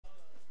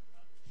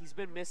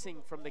he's been missing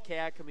from the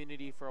KI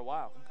community for a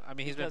while. I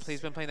mean, he's been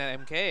playing that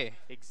MK.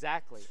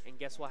 Exactly. And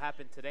guess what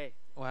happened today?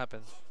 What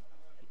happened?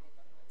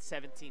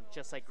 17,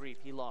 just like Grief.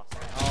 He lost.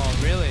 Oh,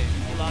 really?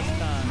 He lost.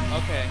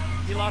 Okay.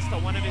 He lost to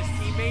one of his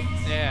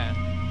teammates. Yeah.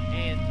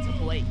 And to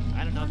Blake.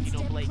 I don't know if you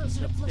know Blake.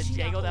 The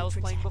Jago that was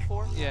playing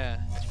before. Yeah.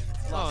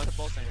 Lost to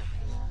both of them.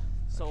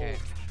 So, okay.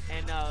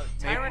 And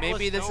Tyrant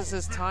maybe this is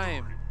his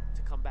time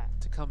to come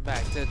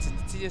back.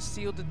 To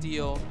seal the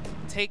deal,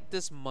 take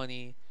this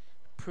money,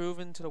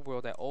 proven to the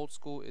world that old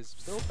school is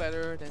still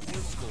better than new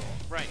school.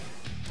 Right.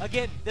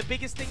 Again, the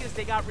biggest thing is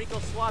they got Rico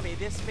Suave.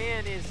 This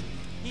man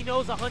he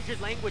knows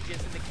 100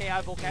 languages in the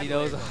KI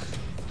vocabulary. He knows.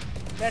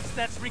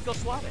 That's Rico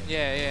Suave.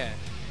 Yeah, yeah.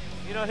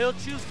 You know, he'll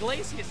choose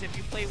Glacius if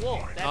you play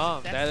Wolf.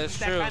 That is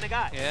true. That kind of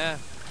guy. Yeah.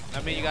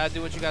 I mean, you gotta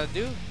do what you gotta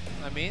do.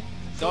 I mean,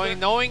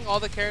 knowing all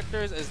the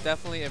characters is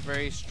definitely a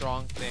very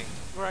strong thing.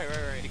 Right.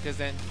 Because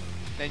then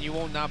you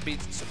will not be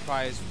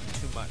surprised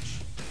too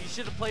much. You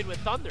should have played with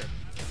Thunder.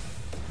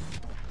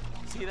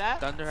 See that?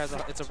 Thunder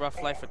it's a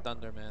rough life for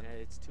Thunder, man. Yeah,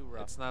 it's too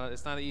rough. It's not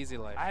an easy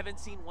life. I haven't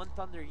seen one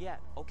Thunder yet.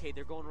 Okay,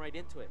 they're going right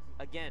into it.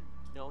 Again,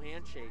 no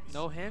handshakes.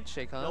 No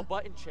handshake, huh? No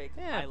button shake.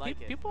 Yeah, I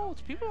like it. People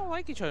don't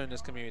like each other in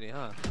this community,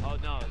 huh? Oh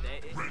no,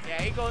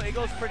 it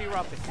goes pretty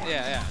rough.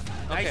 Yeah.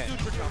 Okay. Nice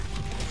super jump.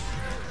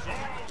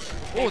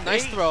 Oh,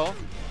 nice throw.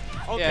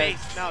 Oh, yeah.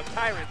 base. No,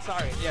 Tyrant,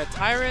 sorry. Yeah,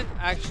 Tyrant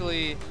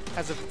actually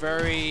has a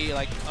very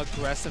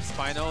aggressive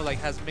Spino,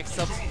 has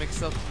mix-ups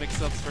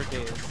for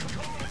days.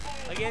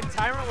 Again,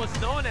 Tyrant was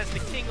known as the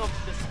king of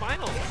the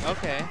Spinal.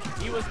 Okay.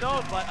 He was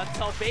known, but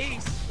until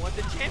base won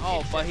the championship.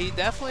 Oh, but he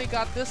definitely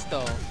got this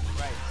though.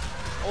 Right.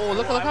 Oh,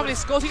 look how many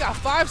skulls. He got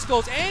 5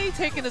 skulls, and he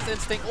taking his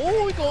instinct.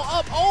 Oh, we go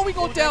up. Oh, we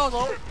go down.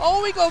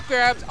 Oh, we go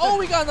grabs. Oh,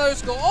 we got another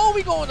skull. Oh,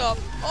 we going up.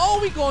 Oh,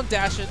 we going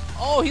dashing.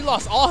 Oh, he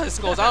lost all his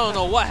skulls. I don't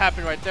know what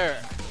happened right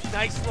there.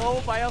 Nice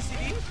flow by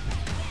LCD.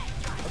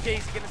 Okay,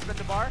 he's going to spin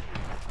the bar.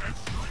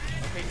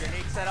 Okay,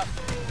 grenade set up.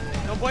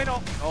 No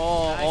bueno.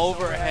 Oh, nice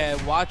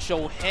overhead. Watch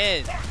your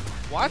head.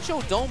 Watch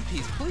your dome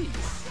piece, please.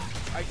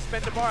 All right,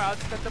 spin the bar.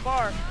 Outspin the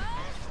bar.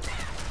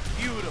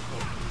 Beautiful.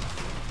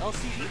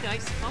 LCD,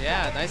 nice comeback.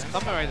 Yeah, nice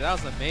comeback right there. That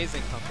was an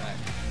amazing comeback.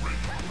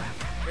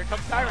 Here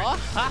comes Tyrant.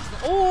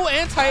 Oh,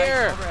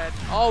 anti-air. Nice.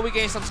 Oh, we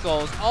gained some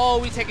skulls. Oh,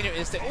 we taking your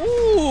instinct.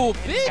 Ooh,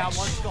 bitch. He's got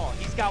one skull.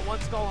 He's got one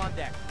skull on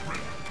deck.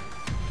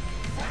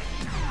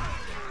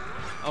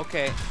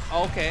 Okay.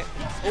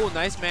 Oh,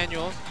 nice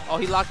manuals. Oh,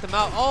 he locked him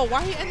out. Oh,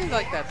 why he ended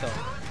like that, though?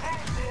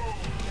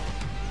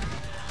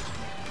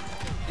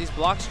 These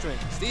block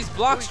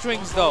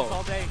strings, though.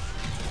 All day.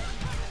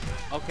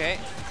 Okay,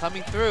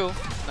 coming through.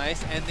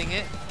 Nice, ending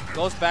it.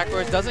 Goes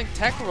backwards, doesn't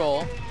tech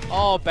roll.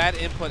 Oh, bad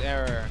input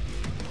error.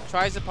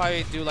 Tries to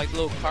probably do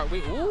little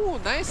cartwheel. Ooh,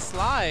 nice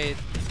slide.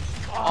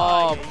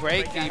 Oh,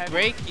 breaky.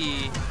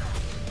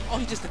 Oh,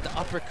 he just did the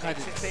uppercut.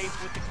 Makes it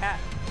safe with the cat.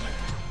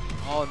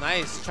 Oh,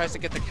 nice. Tries to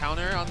get the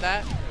counter on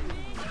that.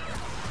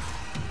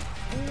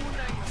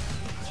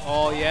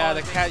 Oh, yeah,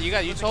 the cat. You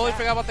totally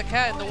forgot about the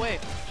cat in the way.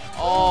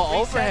 Oh,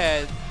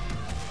 overhead.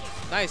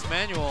 Nice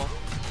manual.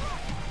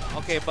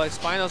 Okay, but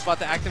Spino's about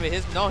to activate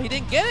his. No, he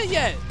didn't get it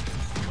yet.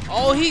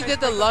 Oh, he did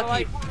the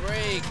lucky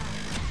break.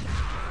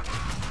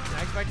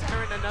 Nice by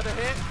Tyrant, another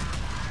hit.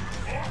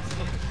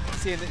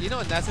 See, in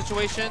that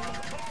situation,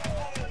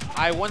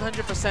 I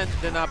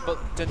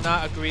 100% did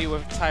not agree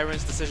with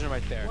Tyrant's decision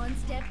right there. One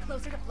step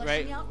closer to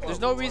flushing out. There's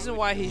no reason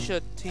why he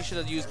should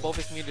have used both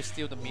his meter to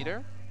steal the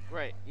meter.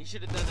 Right. He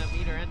should have done that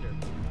meter ender.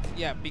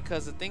 Yeah,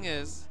 because the thing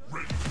is,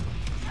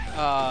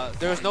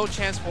 there was no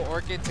chance for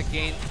Orchid to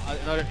gain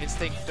another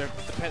instinct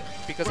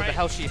because of the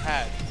health she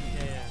had.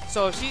 Yeah.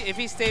 So if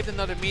he saved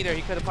another meter,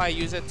 he could have probably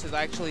used it to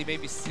actually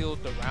maybe seal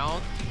the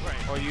round,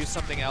 or use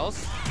something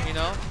else.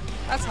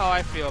 That's how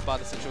I feel about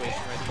the situation.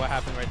 Right, what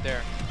happened right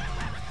there.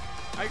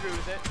 I agree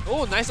with it.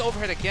 Oh, nice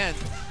overhead again.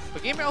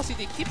 But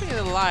GamerLCD keeping it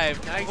alive,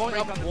 going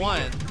up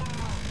 1.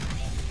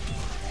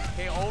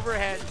 Okay,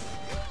 overhead.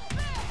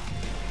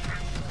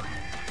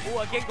 Oh,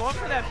 again going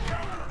for that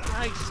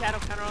nice shadow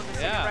counter on the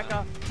second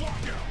Rekka.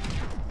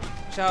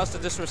 Shoutouts to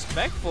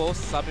Disrespectful,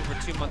 subbing for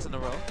 2 months in a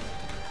row.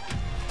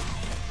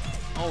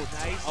 Oh,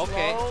 nice.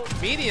 Okay, Low.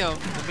 medium.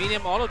 The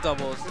medium auto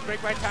doubles. Good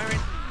break by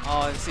Tyrant.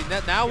 Oh, and see,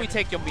 now we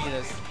take your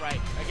meters.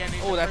 Right. Again,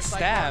 oh, that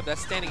stab. That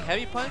standing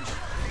heavy punch.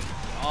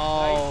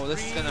 Oh, nice.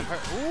 This is gonna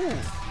hurt. Ooh.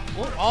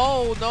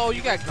 Oh no,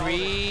 you got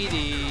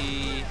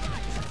greedy.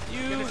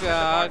 You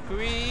got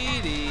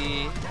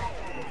greedy.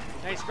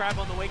 Nice grab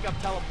on the wake up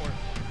teleport.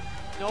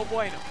 No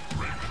bueno.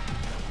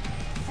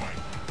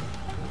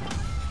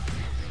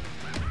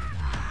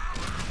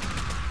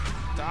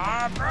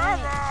 Nice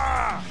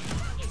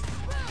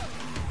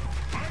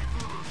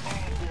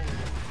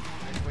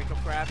wake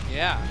up grab.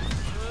 Yeah.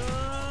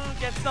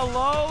 Gets the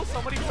low.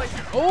 Somebody plays.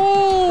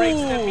 Oh! Breaks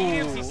the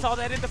mediums. He saw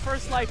that in the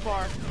first life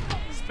bar.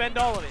 Spend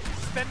all of it.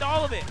 Spend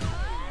all of it.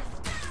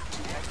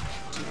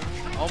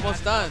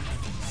 Almost done.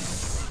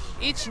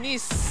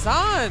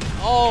 Ichni-san.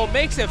 Oh,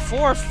 makes it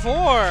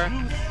 4-4.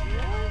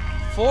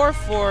 4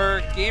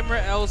 for Gamer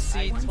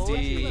I told you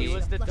he LCD.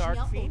 was the Dark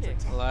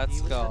Phoenix. Let's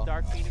He was go. the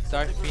Dark Phoenix.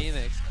 Dark of the group.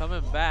 Phoenix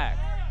coming back.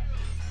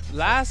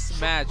 Last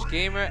match,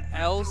 Gamer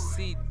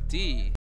LCD.